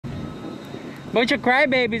Bunch of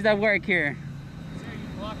crybabies that work here. Sir,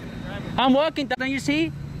 you're blocking the driver. I'm walking, don't you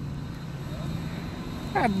see?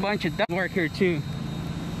 I have a bunch of that work here too.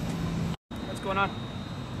 What's going on? I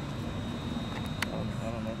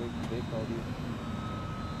don't know, they called you.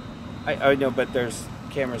 I know, but there's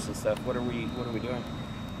cameras and stuff. What are we doing?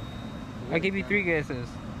 I'll give you 3 guesses.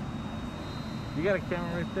 You got a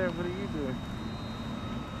camera right there, what are you doing?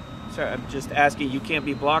 Sorry, I'm just asking. You can't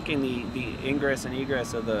be blocking the ingress and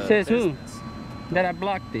egress of the Says business. who? That I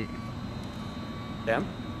blocked it. Them?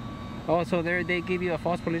 Oh, so they give you a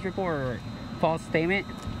false police report or false statement?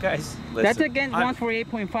 Guys, listen. That's against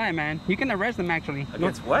 148.5, man. You can arrest them actually.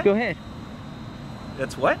 Against what? Go ahead.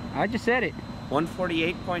 That's what? I just said it.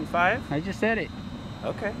 148.5? I just said it.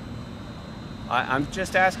 Okay. I'm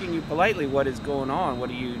just asking you politely what is going on. What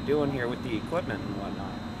are you doing here with the equipment and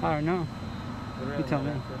whatnot? I don't know. You tell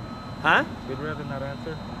me. Huh? We'd rather not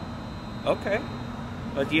answer. Okay.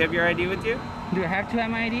 But do you have your ID with you? Do I have to have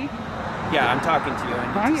my ID? Yeah, I'm talking to you.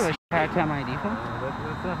 I don't give a shit. I have to have my ID, fool.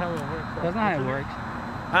 That's not how it works. That's not how it works.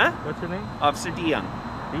 Huh? What's your name? Officer D. Young.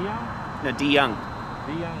 D. Young? No, D. Young.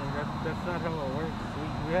 D. Young, that's not how it works.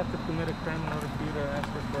 We have to commit a crime in order for you to ask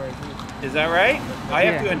us for ID. Is that right? I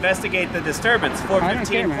have to investigate the disturbance.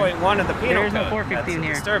 415.1 of the penal code. There's no 415 That's a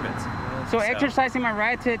here. disturbance. So exercising my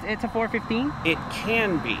rights, it's a 415? It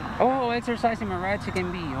can be. Oh, exercising my rights, it can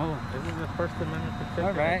be. Oh. This is a First Amendment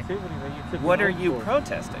protected activity that you took. What are you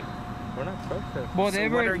protesting? We're not protesting. Well, they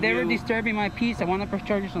were disturbing my peace. I want to press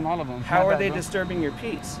charges on all of them. How are they disturbing your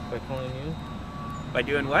peace? By calling you. By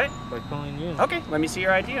doing what? By calling you. Okay, let me see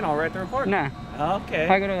your ID and I'll write the report. Nah. Okay.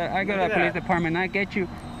 I go to the police department. I get you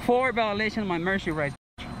for violation of my mercy rights.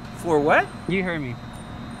 For what? You heard me.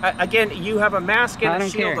 Again, you have a mask and a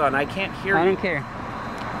shield on. I can't hear you. I don't care.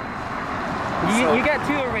 You got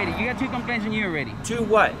 2 already. You got 2 complaints on you already. 2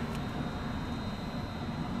 what?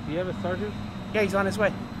 Do you have a sergeant? Yeah, he's on his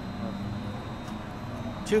way.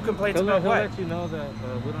 2 complaints He'll about what? let you know that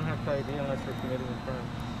we don't have to ID unless we're committing a crime.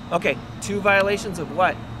 Okay, 2 violations of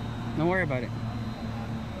what? Don't worry about it.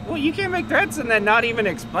 Well, you can't make threats and then not even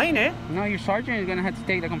explain it. No, your sergeant is going to have to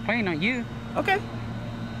take the complaint on you. Okay.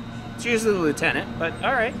 It's usually the lieutenant, but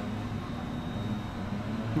all right.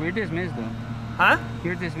 We're dismissed, though. Huh?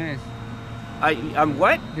 You're dismissed. I'm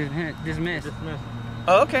what? Dismissed. Dismissed.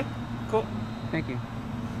 Oh, okay. Cool. Thank you.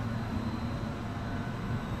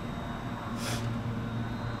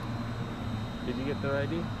 Did you get their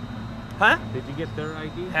ID? Huh? Did you get their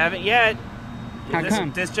ID? Haven't yet. How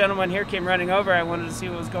come? This gentleman here came running over. I wanted to see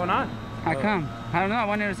what was going on. How come? I don't know. I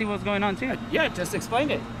wanted to see what was going on, too. Yeah, just explained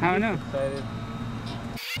it. I don't know. Excited.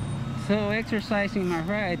 So exercising my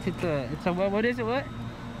rights, it's a what is it? What?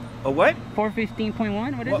 A what?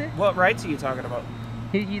 415.1. What is it? What rights are you talking about?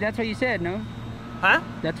 That's what you said, no? Huh?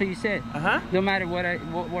 That's what you said. No matter what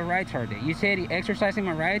rights are they. You said exercising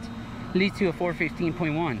my rights leads to a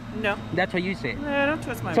 415.1. No. That's what you said. Nah, don't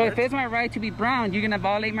twist my words. So if it's my right to be brown, you're gonna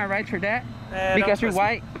violate my rights for that? Because you're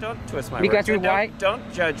white? Don't twist my words. Because you're white? Don't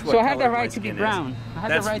judge what So I have the color my right to be skin brown. is. I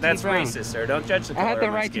have the right to be brown. That's racist, sir. Don't judge the color I have the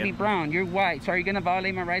of my right to skin. be brown. You're white. So are you gonna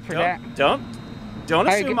violate my rights for that? Don't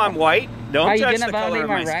assume I'm white. Don't judge the color of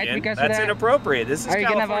my skin. That's inappropriate. This is Are you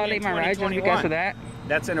California gonna violate my rights just because of that?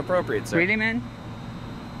 That's inappropriate, sir. Really, man?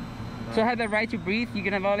 So I have the right to breathe. You're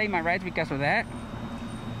gonna violate my rights because of that?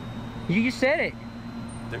 You just said it.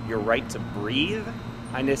 Your right to breathe?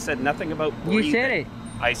 I just said nothing about breathing. You said it.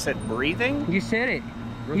 I said breathing? You said it.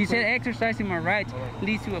 You said exercising my rights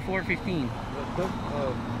leads to a 415.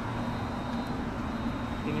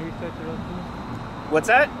 Can you recite your oath to me? What's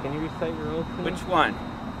that? Can you recite your oath to me? Which one?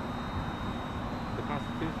 The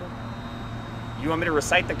Constitution? You want me to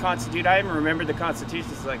recite the Constitution? I haven't remembered the Constitution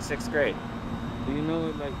since like 6th grade. Do you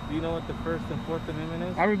know what the First and Fourth Amendment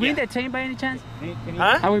is? Are we being detained by any chance?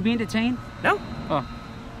 Huh? Are we being detained? No. Oh,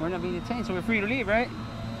 we're not being detained, so we're free to leave, right?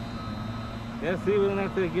 Yeah, see, we don't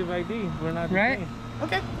have to give ID. We're not detained. Right?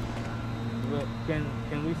 Okay. But can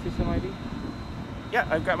we see some ID? Yeah,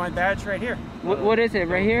 I've got my badge right here. What is it?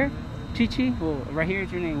 Right here? Chi-Chi? Well, right here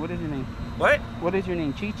is your name. What is your name? What? What is your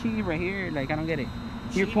name? Chi-Chi? Right here? Like, I don't get it.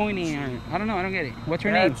 You're pointing. I don't know. I don't get it. What's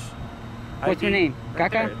your badge. name? What's your name?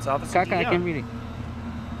 Right Kaka? It's Officer Kaka, D. I Young. can read it.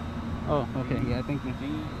 Oh, okay. Yeah, thank you. D.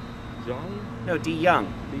 John? No, D.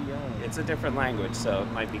 Young. D. Young. It's a different language, so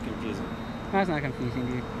it might be confusing. That's not confusing,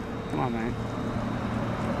 dude. Come on, man.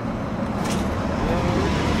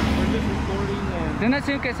 Yeah, we're just recording and... Then that's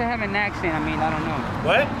because I have an accent. I mean, I don't know.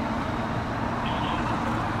 What?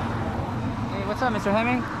 Hey, what's up, Mr.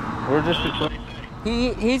 Hemming? We're just recording.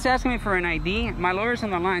 He's asking me for an ID. My lawyer's on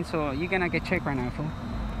the line, so you're gonna get checked right now, fool.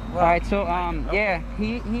 Well, Alright, so yeah,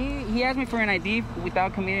 he asked me for an ID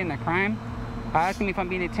without committing a crime. I asked him if I'm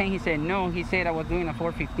being detained. He said no. He said I was doing a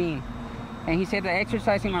 415, and he said that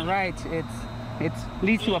exercising my rights it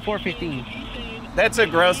leads to a 415. That's a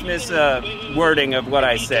gross wording of what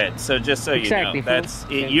I said. So just so Exactly,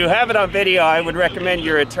 you know, you have it on video. I would recommend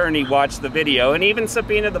your attorney watch the video and even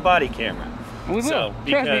subpoena the body camera. We will. So, Trust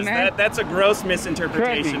me, because man. that's a gross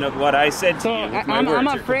misinterpretation of what I said to you. With my I'm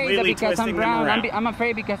words. afraid You're that completely because I'm twisting them brown, around. I'm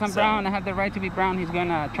afraid because I'm brown, I have the right to be brown, he's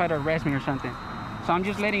gonna try to arrest me or something. So I'm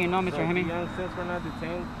just letting you know, Mr. Hemi. Since we're not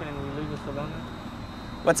detained, can you leave us alone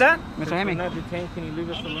now? What's that? Mr. Since Hemi. we're not detained, can you leave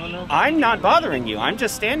us alone now? I'm not bothering you. I'm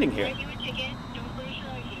just standing here.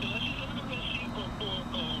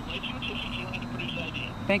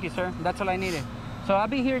 Thank you, sir. That's all I needed. So I'll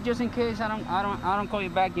be here just in case I don't call you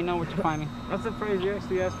back. You know where to find me. I'm surprised you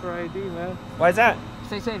actually asked for ID, man. Why is that?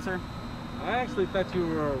 Stay safe, sir. I actually thought you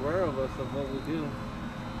were aware of us, of what we do.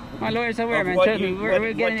 My lawyer's aware, Of man. what Trust you- me, we're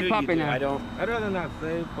what getting do it you popping do? now. I don't. I'd rather not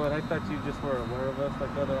say, but I thought you just were aware of us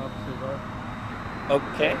like other officers are.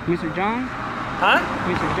 Okay. Mr. John? Huh?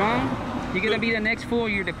 Mr. John? You're gonna be the next fool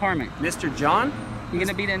of your department. Mr. John? You're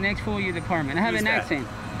gonna be the next fool of your department. I have Who's an that? accent.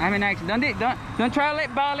 I have an accent. Don't try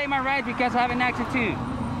to violate my rights because I have an accent too.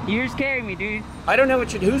 You're scaring me, dude. I don't know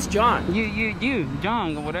what you. Who's John? You,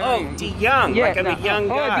 John, or whatever. Oh, D Young. Yeah, like I'm a young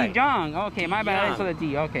guy. Oh, D Jong. Okay, my bad. I Young. saw the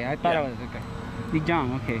D. Okay, I thought Yeah. I was okay. D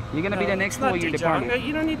Jong. Okay, you're gonna be the next It's fool not of your D Young. department.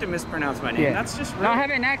 You don't need to mispronounce my name. Yeah. That's just rude. No, I have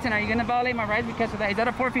an accent. Are you gonna violate my rights because of that? Is that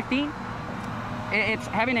a 415? It's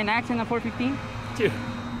having an accent on 415. Dude,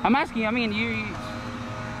 I'm asking you. I mean,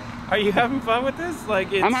 are you having fun with this?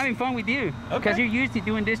 Like, it's... I'm having fun with you because Okay. you're used to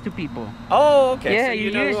doing this to people. Oh, okay. Yeah, so you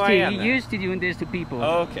you're know used who to. I am. You're then. used to doing this to people.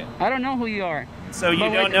 Okay. I don't know who you are. So you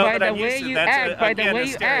But don't know by that I'm the way used to. you That's act, by the again, way a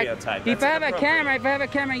you stereotype. act. If That's I have a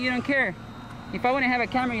inappropriate. camera, you don't care. If I wouldn't have a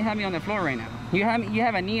camera, you have me on the floor right now. You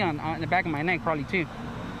have a knee on the back of my neck probably too.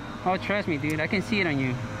 Oh, trust me, dude. I can see it on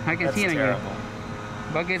you. I can That's see it on terrible. you.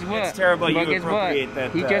 But guess what? It's terrible But you guess what? appropriate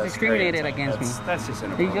that He just discriminated stereotype. against me. That's just He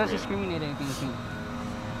inappropriate. just discriminated against me.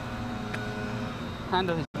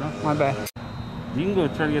 Handle his, bro. My bad. You can go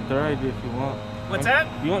try to get their ID if you want. What's that?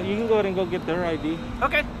 You can go ahead and go get their ID.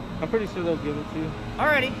 Okay. I'm pretty sure they'll give it to you.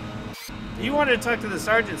 Alrighty. You wanted to talk to the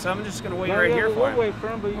sergeant, so I'm just going to wait No, right yeah, here for we'll him. wait for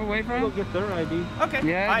him, but you We'll wait for can him? go get their ID. Okay.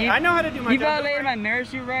 Yeah, I know how to do my You job. don't violated worry. my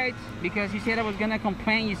mercy rights because you said I was gonna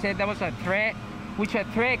complain. You said that was a threat, which a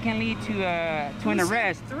threat can lead to an Who said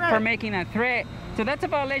arrest threat? for making a threat. So that's a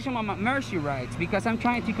violation of my mercy rights because I'm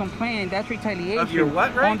trying to complain. That's retaliation Of your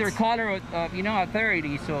what rights? under color of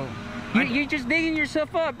authority. So you're just digging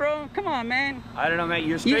yourself up, bro. Come on, man. I don't know, mate.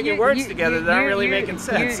 You're stringing words together that aren't really making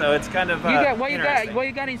sense, so it's kind of What interesting.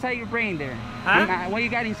 you got inside your brain there? Huh? What you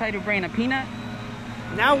got inside your brain? A peanut?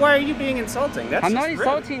 Now, why are you being insulting? That's I'm just not rude.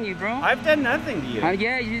 insulting you, bro. I've done nothing to you.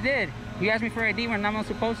 Yeah, you did. You asked me for ID when I'm not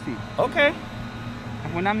supposed to. Okay.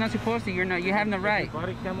 When I'm not supposed to, you have no right. Is your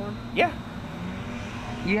body cam on? Yeah.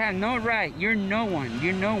 You have no right. You're no one.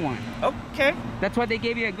 You're no one. Okay. That's why they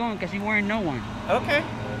gave you a gun, because you weren't no one. Okay.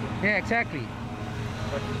 Yeah, exactly.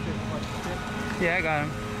 Watch your shit, watch your shit. Yeah, I got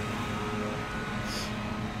him.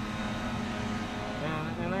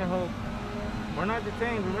 And I hope we're not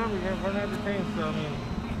detained. Remember, we're not detained. So I mean,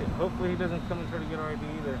 hopefully he doesn't come and try to get our ID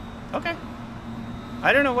either. Okay.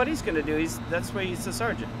 I don't know what he's gonna do. That's why he's the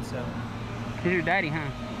sergeant. So. He's your daddy,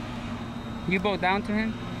 huh? You bow down to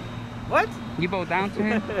him? What? You bow down to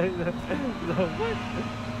him?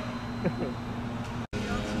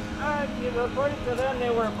 According to them, they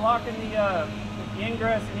were blocking the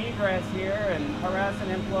ingress and egress here and harassing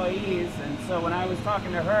employees. And so when I was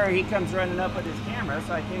talking to her, he comes running up with his camera.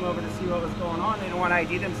 So I came over to see what was going on. They didn't want to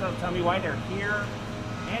ID themselves, tell me why they're here,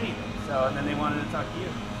 anything. So, and then they wanted to talk to you.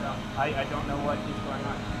 So I don't know what is going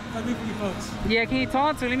on. I'll leave for you folks. Yeah, can you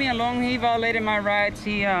talk to him? Leave me alone. He violated my rights.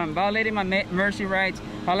 He violated my mercy rights.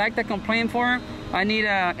 I'd like to complain for him. I need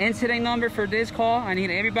an incident number for this call. I need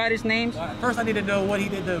everybody's names. First, I need to know what he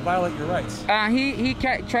did to violate your rights. He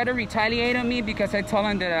tried to retaliate on me because I told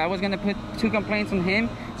him that I was going to put 2 complaints on him.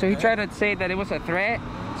 So he tried to say that it was a threat.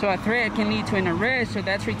 So a threat can lead to an arrest. So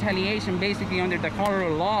that's retaliation basically under the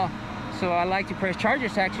Colorado law. So I like to press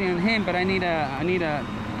charges actually on him, but I need a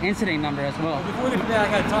incident number as well. Before we get to that,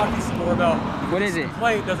 I got to talk to you some more about What is it? This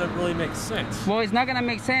complaint doesn't really make sense. Well, it's not going to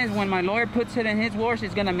make sense. When my lawyer puts it in his words,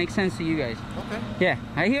 it's going to make sense to you guys. Okay.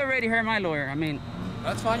 Yeah, he already heard my lawyer. I mean,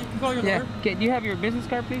 That's fine. You can call your yeah. lawyer. Okay, do you have your business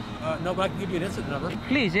card, please? No, but I can give you an incident number.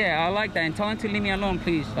 Please, yeah, I like that. And tell him to leave me alone,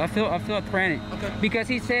 please. I feel threatened. Okay. Because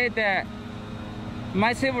he said that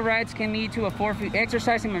my civil rights can lead to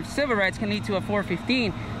exercising my civil rights can lead to a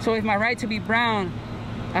 415. So if my right to be brown,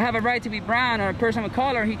 I have a right to be brown, or a person of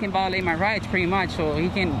color, he can violate my rights pretty much. So he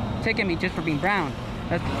can ticket me just for being brown.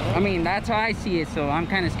 That's how I see it. So I'm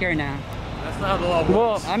kind of scared now. That's not how the law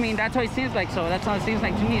works. Well, I mean, that's how it seems like. So that's how it seems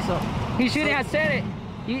like to me. So he shouldn't have said it.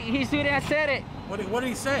 He shouldn't have said it. What did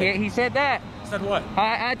he say? He said that. Said what?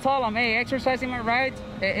 I told him, hey, exercising my rights,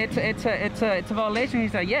 it's a violation. He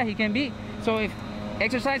said, yeah, he can be. So if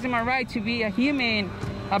exercising my right to be a human,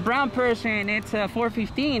 a brown person, it's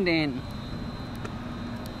 415, then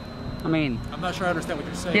I mean, I'm not sure I understand what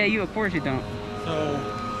you're saying. yeah, of course you don't. So,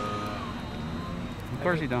 of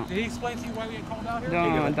course you don't. Did he explain to you why we get called out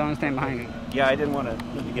here? Don't stand behind me. Yeah, I didn't want to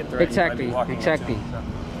get threatened. Exactly, I'd be walking exactly. into him,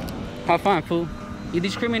 Have fun, fool. You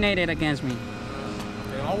discriminated against me.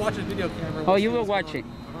 Okay, I'll watch the video camera. Oh, you will watch it.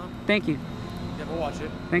 Thank you. Yeah, we'll watch it.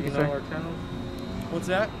 Thank you, Do you know sir. our channel? What's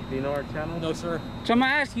that? Do you know our channel? No, sir. So I'm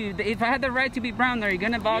gonna ask you, if I had the right to be brown, are you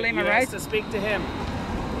gonna violate my You rights? asked to speak to him.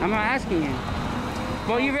 I'm asking you.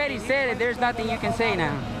 Well, you already said it. There's nothing you can say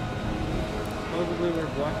now. Supposedly we're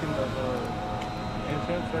blocking the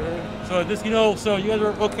entrance right here. So this, you know, so you guys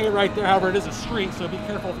are okay right there. However, it is a street, so be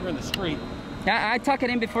careful if you're in the street. I tuck it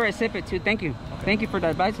in before I sip it too. Thank you. Thank you for the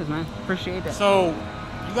advices, man. Appreciate that. So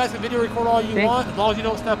you guys can video record all you Thank want, as long as you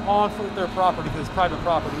don't step on their property, because it's private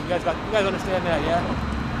property. You guys understand that, yeah?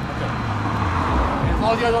 Okay. And as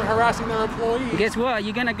long as you guys aren't harassing their employees. Guess what?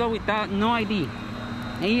 You're gonna go without no ID.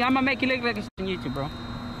 And I'm gonna make you look like a on YouTube, bro. Okay.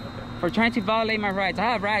 For trying to violate my rights. I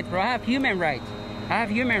have rights, bro. I have human rights. I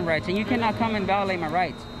have human rights, and you cannot come and violate my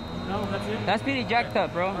rights. No, that's it. That's pretty jacked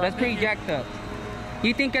up, bro. That's pretty jacked up.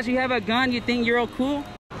 You think because you have a gun, you think you're all cool?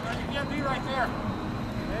 You can't be right there.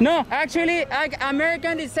 No, actually,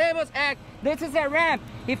 American Disposed Act. This is a ramp.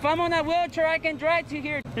 If I'm on a wheelchair, I can drive to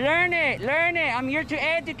here. Learn it, learn it. I'm here to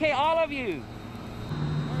educate all of you.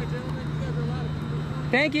 All right, gentlemen, you guys are allowed to.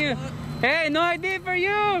 Thank you. Hey, no ID for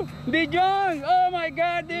you, Bijon. Oh my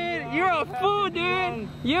God, dude, you're a fool, dude.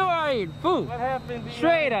 You are a fool. What happened?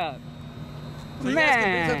 Straight up, So you guys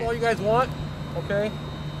can beat up all man. you guys want, okay?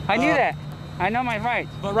 I knew that. I know my rights.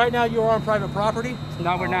 But right now you are on private property.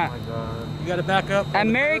 No, we're not. Oh my God. You got to back up. on the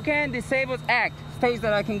American Disposed Act states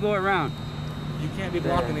that I can go around. curb. You can't be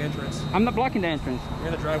blocking the entrance. I'm not blocking the entrance. You're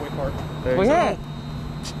in the driveway part. Well, yeah.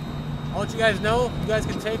 I'll let you guys know. You guys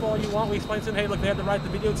can tape all you want. We explained to them, hey, look, they have the right to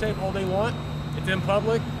videotape all they want. It's in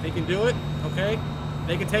public. They can do it, okay?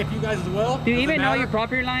 They can tape you guys as well. Do you Doesn't even know matter. your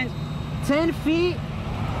property lines? 10 feet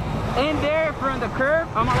in there from the curb,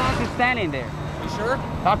 I'm allowed to stand in there. You sure?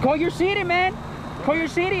 I'll call your city, man. Call your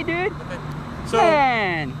city, dude. Okay. So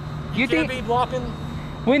Man, you can't be blocking.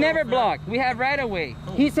 we never blocked. We have right of way.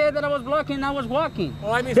 Cool. He said that I was blocking and I was walking.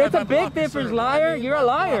 Well, I mean, There's by a big blocking, difference, sir. liar. I mean, You're a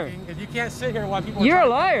liar. blocking is you can't sit here while people are You're a trying to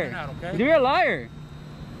get liar. in and out, okay? You're a liar.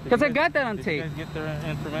 Because I Did you got that on Did you tape. guys get their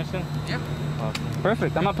information? Yep. Awesome.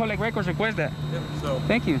 Perfect. I'm a public records request that. Yep. So,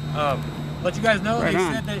 Thank you. let you guys know, Right they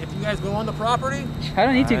on. said that if you guys go on the property, I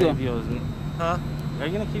don't need to go. Alright, Dios. huh? Are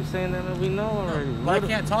you gonna keep saying that? We know already. But I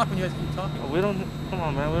can't talk when you guys keep talking. We don't. Come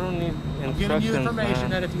on, man. We don't need I'm instructions. giving you information man.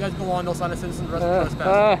 that if you guys go on, they'll sign a citizen's arrest for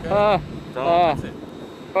trespassing, okay? Don't. That's it.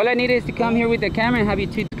 All I need is to come here with the camera and have you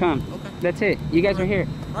two come. Okay. That's it. You guys are here.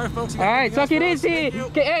 All right, folks. All right, suck it easy. Thank you.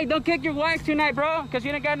 Okay, hey, don't kick your wife tonight, bro, because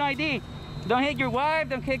you don't got no ID. Don't hit your wife.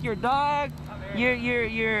 Don't kick your dog.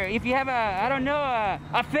 If you have I don't know,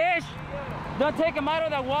 a fish, don't take him out of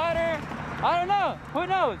the water. I don't know. Who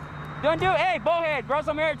knows? Don't do it. Hey, bowhead, grow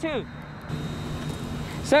some hair too.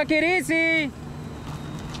 Suck it easy.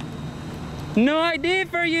 No ID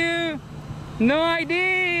for you. No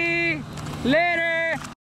ID. Later.